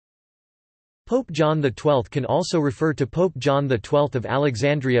Pope John XII can also refer to Pope John XII of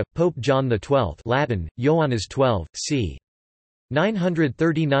Alexandria. Pope John XII Latin, Ioannis 12, c.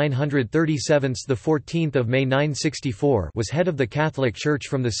 930–937, the 14th of May 964, was head of the Catholic Church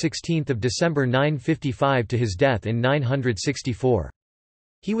from the 16th of December 955 to his death in 964.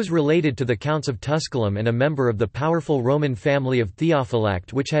 He was related to the Counts of Tusculum and a member of the powerful Roman family of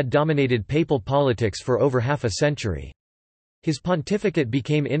Theophylact, which had dominated papal politics for over half a century. His pontificate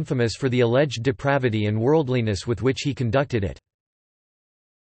became infamous for the alleged depravity and worldliness with which he conducted it.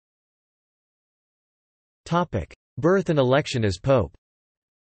 Birth and election as pope.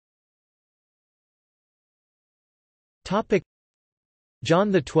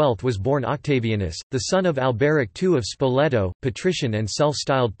 John XII was born Octavianus, the son of Alberic II of Spoleto, patrician and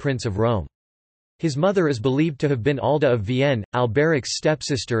self-styled Prince of Rome. His mother is believed to have been Alda of Vienne, Alberic's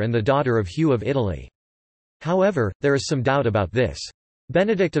stepsister and the daughter of Hugh of Italy. However, there is some doubt about this.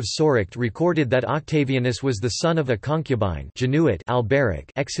 Benedict of Soracte recorded that Octavianus was the son of a concubine Genuit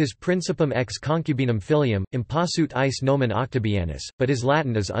Alberic ex his principum ex concubinum filium, imposuit eis nomen Octavianus, but his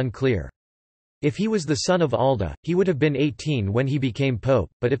Latin is unclear. If he was the son of Alda, he would have been 18 when he became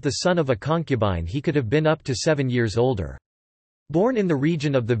pope, but if the son of a concubine he could have been up to 7 years older. Born in the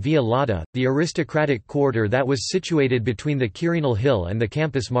region of the Via Lata, the aristocratic quarter that was situated between the Quirinal Hill and the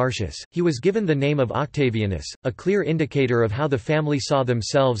Campus Martius, he was given the name of Octavianus, a clear indicator of how the family saw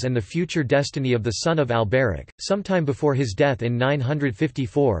themselves and the future destiny of the son of Alberic. Sometime before his death in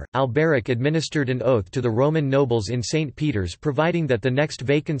 954, Alberic administered an oath to the Roman nobles in St. Peter's providing that the next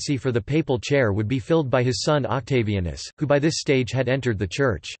vacancy for the papal chair would be filled by his son Octavianus, who by this stage had entered the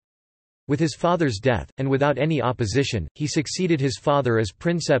church. With his father's death, and without any opposition, he succeeded his father as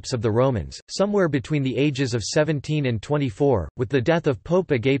princeps of the Romans, somewhere between the ages of 17 and 24. With the death of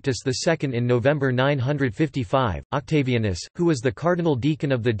Pope Agaptus II in November 955, Octavianus, who was the cardinal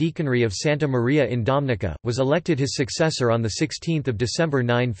deacon of the deaconry of Santa Maria in Domnica, was elected his successor on 16 December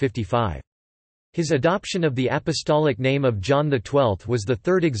 955. His adoption of the apostolic name of John XII was the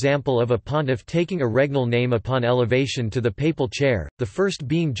third example of a pontiff taking a regnal name upon elevation to the papal chair, the first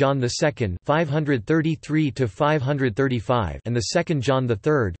being John II (533–535) and the second John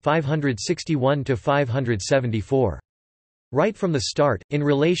III (561–574). Right from the start, in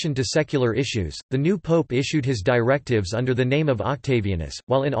relation to secular issues, the new pope issued his directives under the name of Octavianus,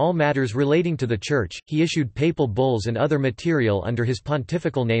 while in all matters relating to the Church, he issued papal bulls and other material under his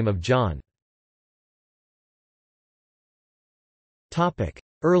pontifical name of John.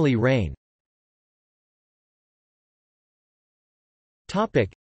 Early reign.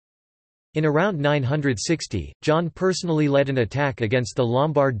 In around 960, John personally led an attack against the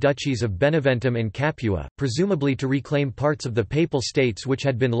Lombard duchies of Beneventum and Capua, presumably to reclaim parts of the Papal States which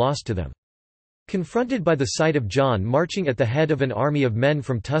had been lost to them. Confronted by the sight of John marching at the head of an army of men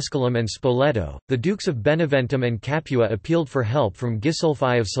from Tusculum and Spoleto, the Dukes of Beneventum and Capua appealed for help from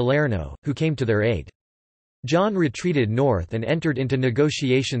Gisulfi of Salerno, who came to their aid. John retreated north and entered into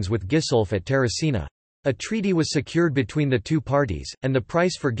negotiations with Gisulf at Terracina. A treaty was secured between the two parties, and the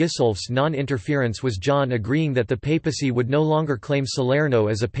price for Gisulf's non-interference was John agreeing that the papacy would no longer claim Salerno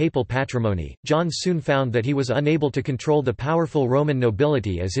as a papal patrimony. John soon found that he was unable to control the powerful Roman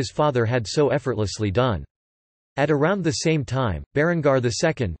nobility as his father had so effortlessly done. At around the same time, Berengar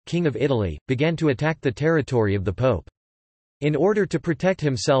II, King of Italy, began to attack the territory of the Pope. In order to protect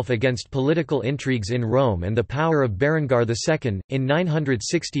himself against political intrigues in Rome and the power of Berengar II, in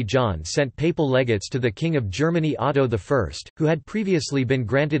 960 John sent papal legates to the King of Germany Otto I, who had previously been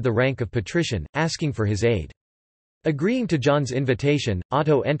granted the rank of patrician, asking for his aid. Agreeing to John's invitation,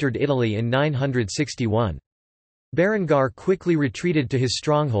 Otto entered Italy in 961. Berengar quickly retreated to his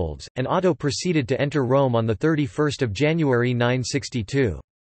strongholds, and Otto proceeded to enter Rome on 31 January 962.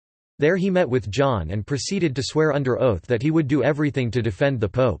 There he met with John and proceeded to swear under oath that he would do everything to defend the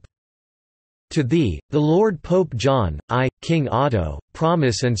Pope. To thee, the Lord Pope John, I, King Otto,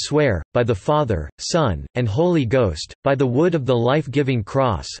 promise and swear, by the Father, Son, and Holy Ghost, by the wood of the life-giving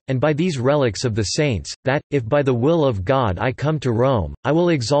cross, and by these relics of the saints, that, if by the will of God I come to Rome, I will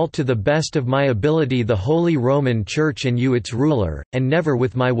exalt to the best of my ability the Holy Roman Church and you its ruler, and never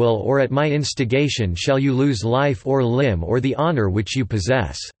with my will or at my instigation shall you lose life or limb or the honor which you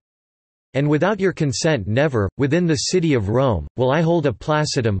possess. And without your consent never, within the city of Rome, will I hold a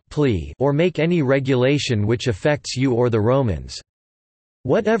placidum plea or make any regulation which affects you or the Romans.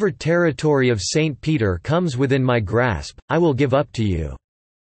 Whatever territory of St. Peter comes within my grasp, I will give up to you.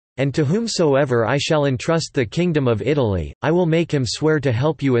 And to whomsoever I shall entrust the kingdom of Italy, I will make him swear to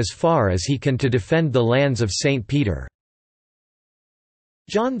help you as far as he can to defend the lands of St. Peter.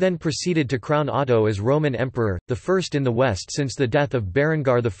 John then proceeded to crown Otto as Roman Emperor, the first in the West since the death of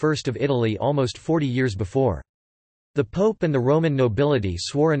Berengar I of Italy almost 40 years before. The Pope and the Roman nobility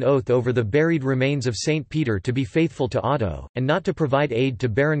swore an oath over the buried remains of Saint Peter to be faithful to Otto, and not to provide aid to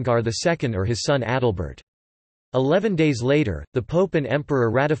Berengar II or his son Adalbert. 11 days later, the Pope and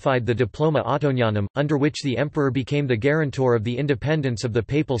Emperor ratified the Diploma Ottonianum, under which the Emperor became the guarantor of the independence of the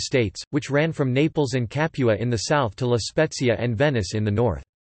Papal States, which ran from Naples and Capua in the south to La Spezia and Venice in the north.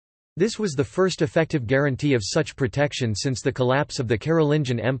 This was the first effective guarantee of such protection since the collapse of the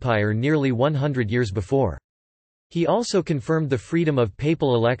Carolingian Empire nearly 100 years before. He also confirmed the freedom of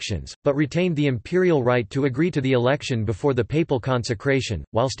papal elections, but retained the imperial right to agree to the election before the papal consecration,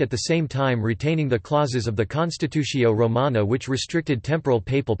 whilst at the same time retaining the clauses of the Constitutio Romana which restricted temporal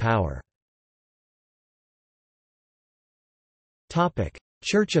papal power.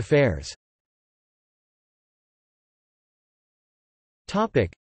 Church affairs.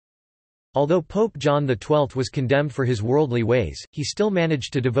 Although Pope John XII was condemned for his worldly ways, he still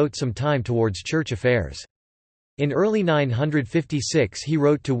managed to devote some time towards church affairs. In early 956 he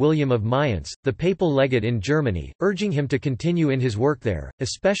wrote to William of Mayence, the papal legate in Germany, urging him to continue in his work there,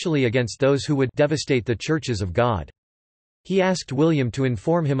 especially against those who would devastate the churches of God. He asked William to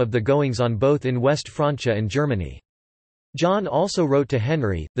inform him of the goings-on both in West Francia and Germany. John also wrote to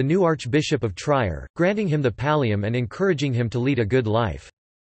Henry, the new Archbishop of Trier, granting him the pallium and encouraging him to lead a good life.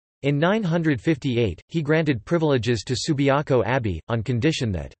 In 958, he granted privileges to Subiaco Abbey, on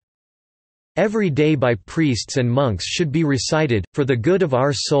condition that every day by priests and monks should be recited, for the good of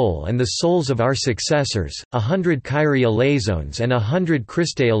our soul and the souls of our successors, 100 Kyrie eleisons and 100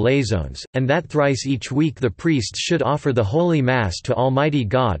 Christe eleisons, and that thrice each week the priests should offer the Holy Mass to Almighty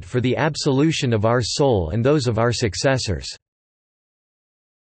God for the absolution of our soul and those of our successors."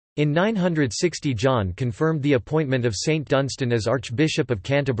 In 960 John confirmed the appointment of Saint Dunstan as Archbishop of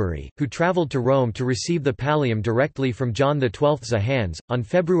Canterbury, who travelled to Rome to receive the pallium directly from John XII's hands. On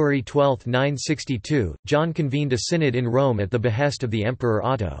February 12, 962, John convened a synod in Rome at the behest of the Emperor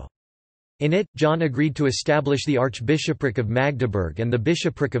Otto. In it, John agreed to establish the Archbishopric of Magdeburg and the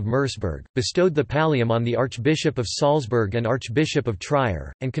Bishopric of Merseburg, bestowed the pallium on the Archbishop of Salzburg and Archbishop of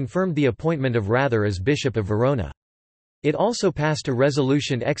Trier, and confirmed the appointment of Rather as Bishop of Verona. It also passed a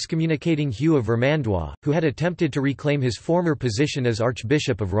resolution excommunicating Hugh of Vermandois, who had attempted to reclaim his former position as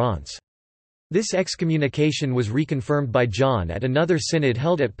Archbishop of Reims. This excommunication was reconfirmed by John at another synod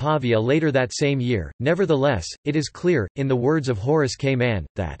held at Pavia later that same year. Nevertheless, it is clear, in the words of Horace K. Mann,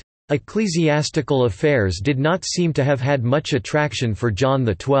 that ecclesiastical affairs did not seem to have had much attraction for John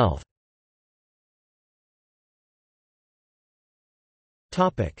XII.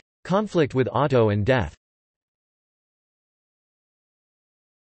 Conflict with Otto and death.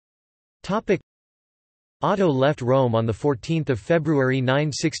 Otto left Rome on 14 February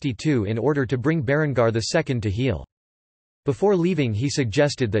 962 in order to bring Berengar II to heel. Before leaving he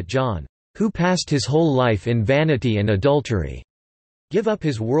suggested that John, who passed his whole life in vanity and adultery, give up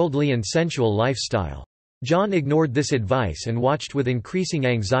his worldly and sensual lifestyle. John ignored this advice and watched with increasing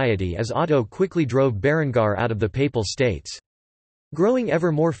anxiety as Otto quickly drove Berengar out of the Papal States. Growing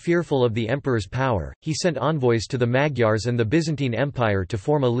ever more fearful of the emperor's power, he sent envoys to the Magyars and the Byzantine Empire to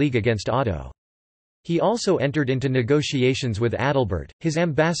form a league against Otto. He also entered into negotiations with Adalbert. His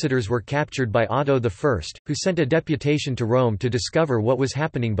ambassadors were captured by Otto I, who sent a deputation to Rome to discover what was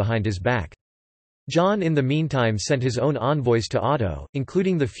happening behind his back. John in the meantime sent his own envoys to Otto,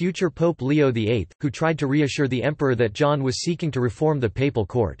 including the future Pope Leo VIII, who tried to reassure the emperor that John was seeking to reform the papal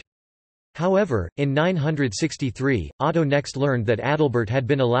court. However, in 963, Otto next learned that Adalbert had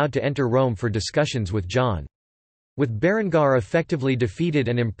been allowed to enter Rome for discussions with John. With Berengar effectively defeated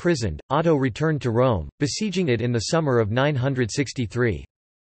and imprisoned, Otto returned to Rome, besieging it in the summer of 963.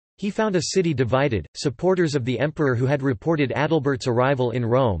 He found a city divided. Supporters of the emperor who had reported Adalbert's arrival in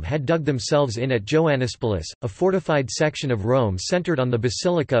Rome had dug themselves in at Joannispolis, a fortified section of Rome centered on the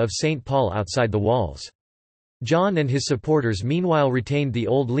Basilica of St. Paul outside the walls. John and his supporters meanwhile retained the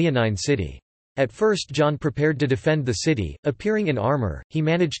old Leonine city. At first John prepared to defend the city, appearing in armor. He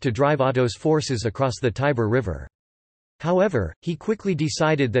managed to drive Otto's forces across the Tiber River. However, he quickly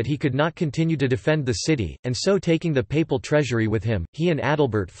decided that he could not continue to defend the city, and so taking the papal treasury with him, he and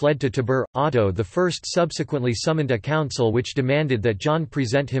Adalbert fled to Tibur. Otto I subsequently summoned a council which demanded that John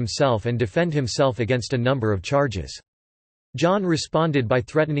present himself and defend himself against a number of charges. John responded by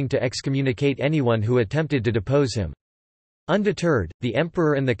threatening to excommunicate anyone who attempted to depose him. Undeterred, the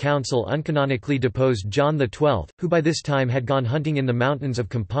emperor and the council uncanonically deposed John XII, who by this time had gone hunting in the mountains of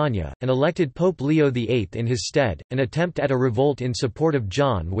Campania, and elected Pope Leo VIII in his stead. An attempt at a revolt in support of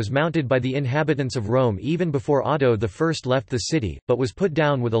John was mounted by the inhabitants of Rome even before Otto I left the city, but was put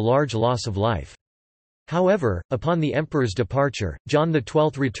down with a large loss of life. However, upon the emperor's departure, John XII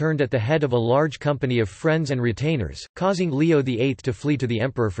returned at the head of a large company of friends and retainers, causing Leo VIII to flee to the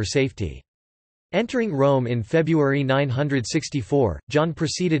emperor for safety. Entering Rome in February 964, John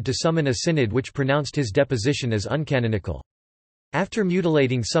proceeded to summon a synod which pronounced his deposition as uncanonical. After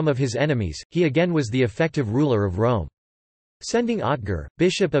mutilating some of his enemies, he again was the effective ruler of Rome. Sending Otger,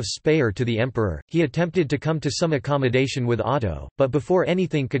 Bishop of Speyer, to the emperor, he attempted to come to some accommodation with Otto, but before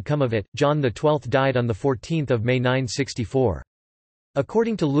anything could come of it, John XII died on 14 May 964.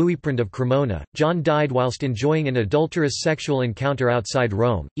 According to Louisprand of Cremona, John died whilst enjoying an adulterous sexual encounter outside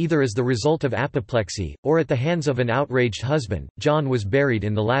Rome, either as the result of apoplexy, or at the hands of an outraged husband. John was buried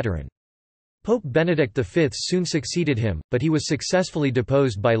in the Lateran. Pope Benedict V soon succeeded him, but he was successfully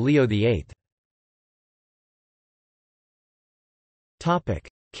deposed by Leo VIII.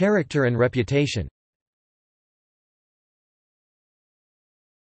 Character and reputation.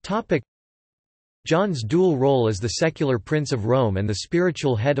 John's dual role as the secular prince of Rome and the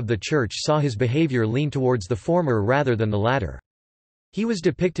spiritual head of the Church saw his behavior lean towards the former rather than the latter. He was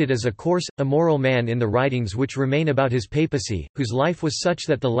depicted as a coarse, immoral man in the writings which remain about his papacy, whose life was such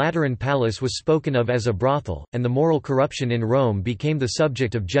that the Lateran palace was spoken of as a brothel, and the moral corruption in Rome became the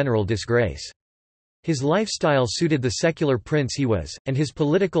subject of general disgrace. His lifestyle suited the secular prince he was, and his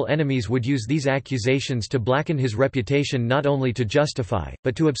political enemies would use these accusations to blacken his reputation, not only to justify,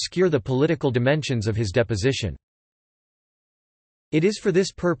 but to obscure the political dimensions of his deposition. It is for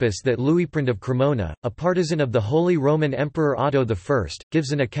this purpose that Louisprand of Cremona, a partisan of the Holy Roman Emperor Otto I,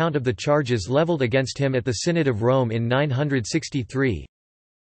 gives an account of the charges leveled against him at the Synod of Rome in 963.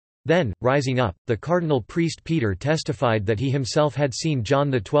 Then, rising up, the cardinal priest Peter testified that he himself had seen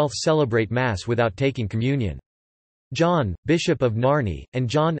John XII celebrate Mass without taking communion. John, Bishop of Narni, and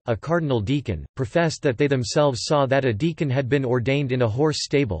John, a cardinal deacon, professed that they themselves saw that a deacon had been ordained in a horse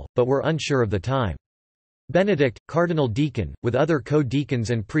stable, but were unsure of the time. Benedict, cardinal deacon, with other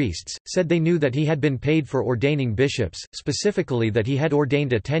co-deacons and priests, said they knew that he had been paid for ordaining bishops, specifically that he had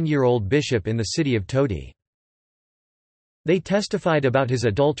ordained a 10-year-old bishop in the city of Todi. They testified about his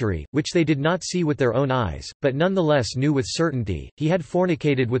adultery, which they did not see with their own eyes, but nonetheless knew with certainty. He had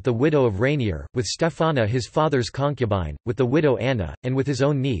fornicated with the widow of Rainier, with Stephana his father's concubine, with the widow Anna, and with his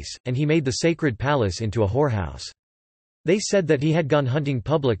own niece, and he made the sacred palace into a whorehouse. They said that he had gone hunting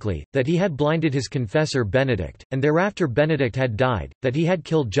publicly, that he had blinded his confessor Benedict, and thereafter Benedict had died, that he had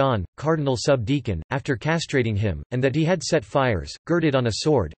killed John, cardinal subdeacon, after castrating him, and that he had set fires, girded on a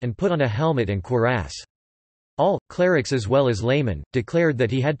sword, and put on a helmet and cuirass. All, clerics as well as laymen, declared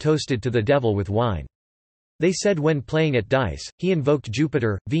that he had toasted to the devil with wine. They said when playing at dice, he invoked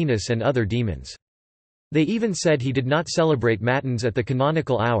Jupiter, Venus and other demons. They even said he did not celebrate matins at the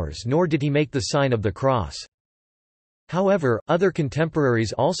canonical hours, nor did he make the sign of the cross. However, other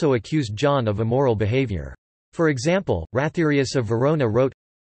contemporaries also accused John of immoral behavior. For example, Ratherius of Verona wrote,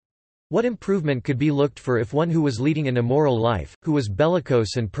 "What improvement could be looked for if one who was leading an immoral life, who was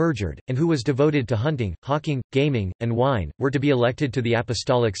bellicose and perjured, and who was devoted to hunting, hawking, gaming, and wine, were to be elected to the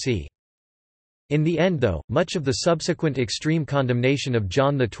apostolic see?" In the end though, much of the subsequent extreme condemnation of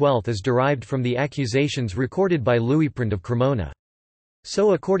John XII is derived from the accusations recorded by Louisprand of Cremona.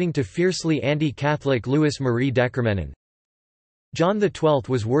 So according to fiercely anti-Catholic Louis Marie Deckermenon, John XII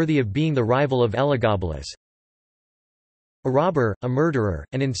was worthy of being the rival of Elagabalus, a robber, a murderer,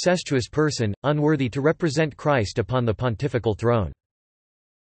 an incestuous person, unworthy to represent Christ upon the pontifical throne.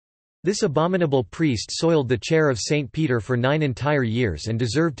 This abominable priest soiled the chair of St. Peter for 9 entire years and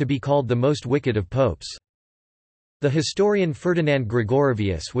deserved to be called the most wicked of popes. The historian Ferdinand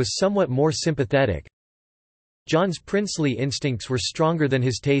Gregorovius was somewhat more sympathetic. John's princely instincts were stronger than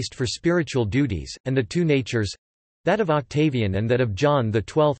his taste for spiritual duties, and the two natures—that of Octavian and that of John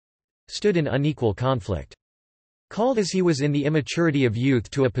XII—stood in unequal conflict. Called as he was in the immaturity of youth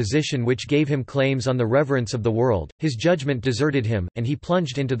to a position which gave him claims on the reverence of the world, his judgment deserted him, and he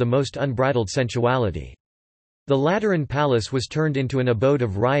plunged into the most unbridled sensuality. The Lateran palace was turned into an abode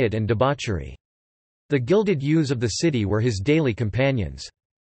of riot and debauchery. The gilded ewes of the city were his daily companions.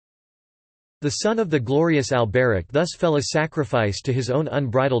 The son of the glorious Alberic thus fell a sacrifice to his own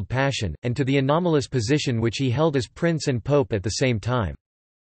unbridled passion, and to the anomalous position which he held as prince and pope at the same time.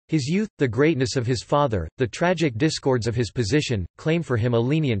 His youth, the greatness of his father, the tragic discords of his position, claim for him a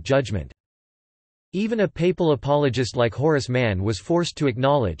lenient judgment. Even a papal apologist like Horace Mann was forced to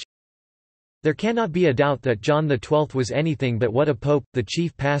acknowledge, There cannot be a doubt that John XII was anything but what a pope, the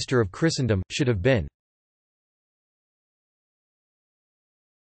chief pastor of Christendom, should have been.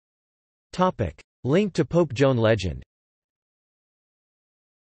 Link to Pope Joan legend.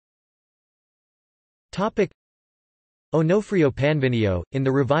 Onofrio Panvinio, in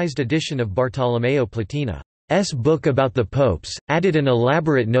the revised edition of Bartolomeo Platina's book about the popes, added an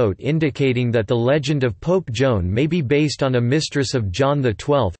elaborate note indicating that the legend of Pope Joan may be based on a mistress of John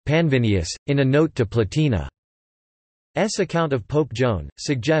XII, Panvinius, in a note to Platina's account of Pope Joan,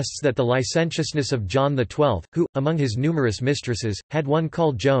 suggests that the licentiousness of John XII, who, among his numerous mistresses, had one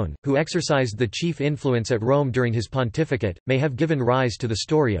called Joan, who exercised the chief influence at Rome during his pontificate, may have given rise to the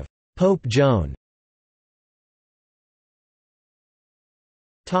story of Pope Joan.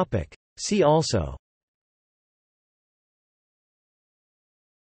 See also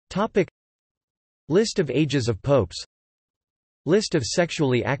List of ages of popes, List of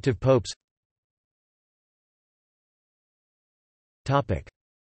sexually active popes.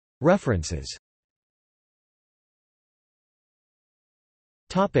 References.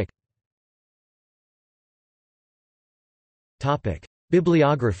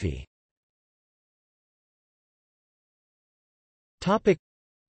 Bibliography.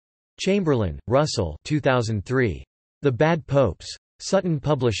 Chamberlain, Russell 2003. The Bad Popes. Sutton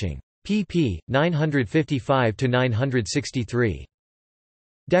Publishing. pp. 955–963.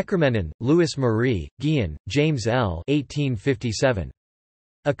 Decremenon, Louis Marie, Guion, James L. 1857.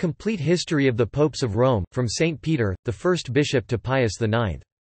 A Complete History of the Popes of Rome, from St. Peter, the first bishop to Pius IX.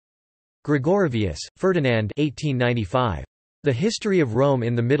 Gregorovius, Ferdinand 1895. The History of Rome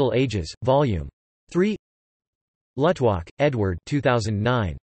in the Middle Ages, Vol. 3. Lutwak, Edward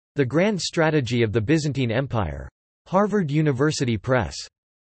 2009. The Grand Strategy of the Byzantine Empire. Harvard University Press.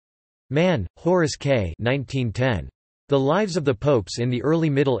 Mann, Horace K. 1910. The Lives of the Popes in the Early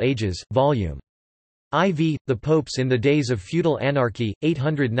Middle Ages, Vol. IV. The Popes in the Days of Feudal Anarchy,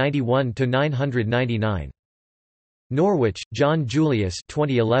 891–999. Norwich, John Julius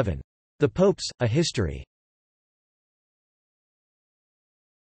 2011. The Popes, A History.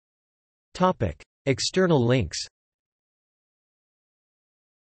 External links.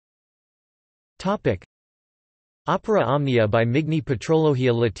 Opera Omnia by Migni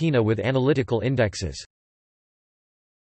Patrologia Latina with analytical indexes.